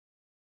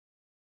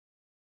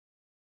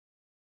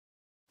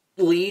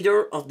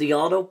Leader of the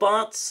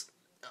Autobots?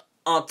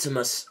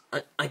 Optimus,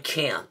 I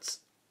can't.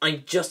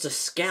 I'm just a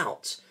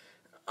scout.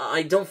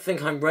 I don't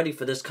think I'm ready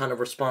for this kind of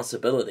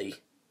responsibility.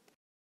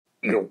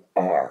 You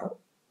are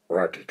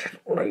ready to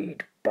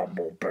lead,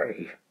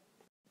 Bumblebee.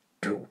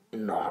 Do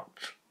not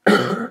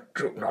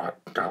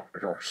doubt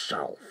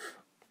yourself.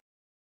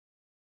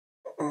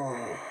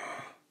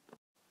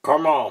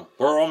 Come on,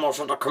 we're almost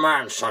at the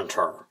command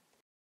center.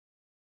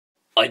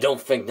 I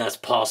don't think that's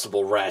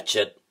possible,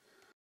 Ratchet.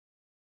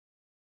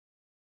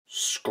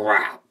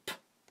 Scrap.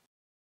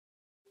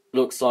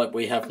 Looks like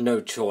we have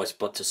no choice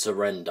but to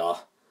surrender.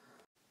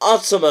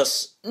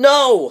 Optimus,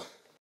 no!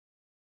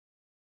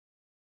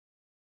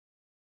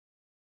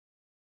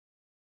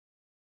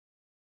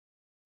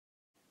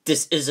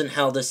 This isn't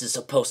how this is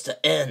supposed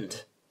to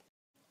end.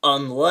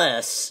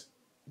 Unless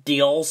the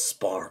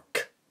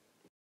Allspark.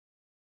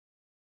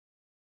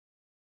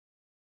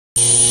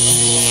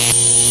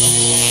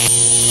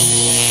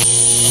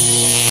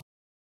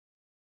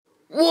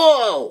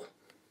 Whoa!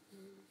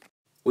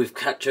 We've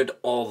captured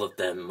all of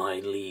them, my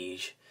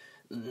liege.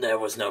 There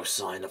was no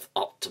sign of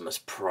Optimus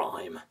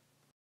Prime.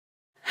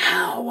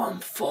 How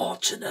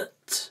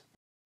unfortunate.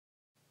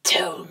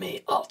 Tell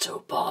me,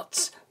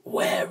 Autobots,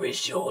 where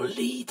is your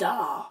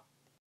leader?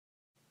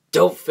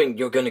 Don't think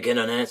you're gonna get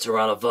an answer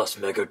out of us,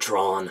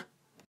 Megatron.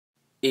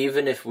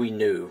 Even if we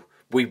knew,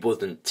 we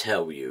wouldn't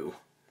tell you.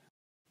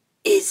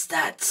 Is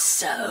that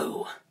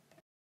so?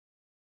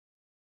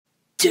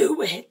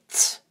 Do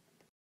it.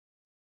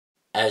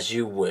 As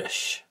you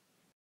wish.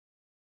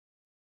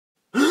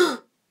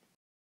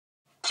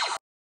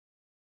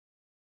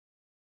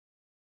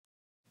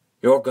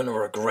 You're gonna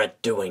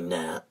regret doing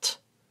that.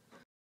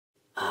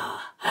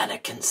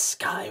 Anakin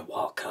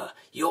Skywalker,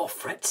 your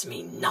threats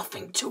mean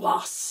nothing to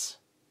us.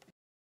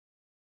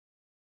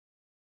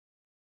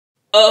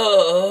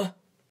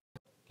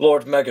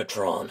 Lord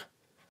Megatron.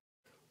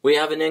 We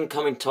have an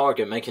incoming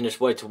target making its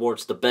way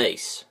towards the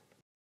base.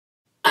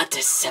 A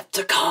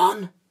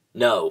Decepticon?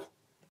 No.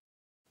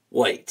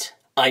 Wait,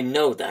 I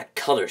know that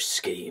color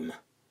scheme.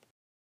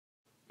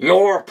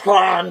 Your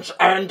plans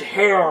end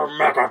here,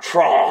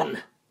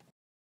 Megatron.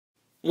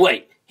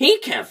 Wait, he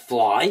can't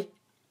fly.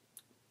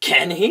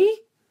 Can he?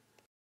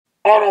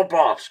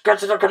 Autobots, get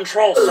to the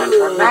control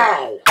center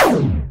now!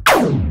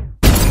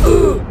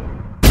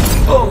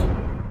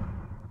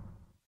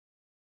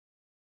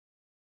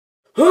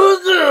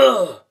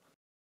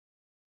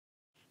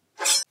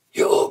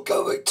 You're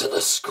going to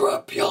the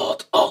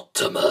scrapyard,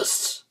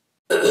 Optimus.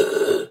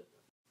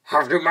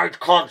 Have you made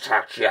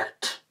contact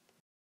yet?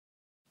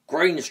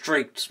 Green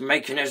Streak's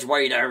making his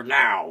way there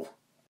now.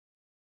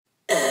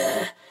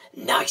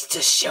 Nice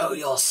to show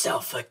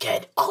yourself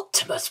again,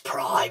 Optimus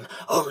Prime,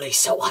 only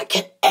so I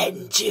can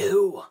end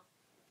you.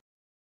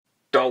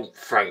 Don't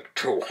think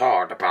too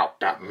hard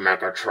about that,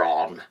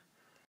 Megatron.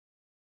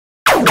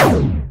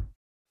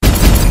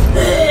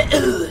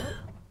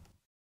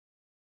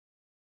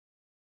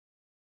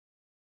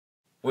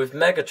 With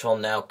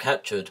Megatron now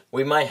captured,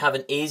 we might have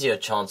an easier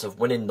chance of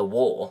winning the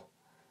war.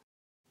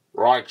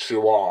 Right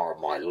you are,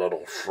 my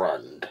little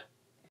friend.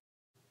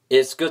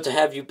 It's good to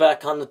have you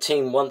back on the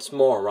team once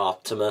more,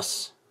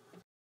 Optimus.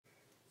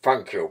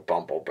 Thank you,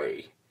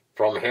 Bumblebee.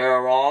 From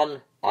here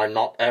on, I'm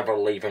not ever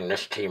leaving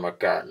this team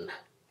again.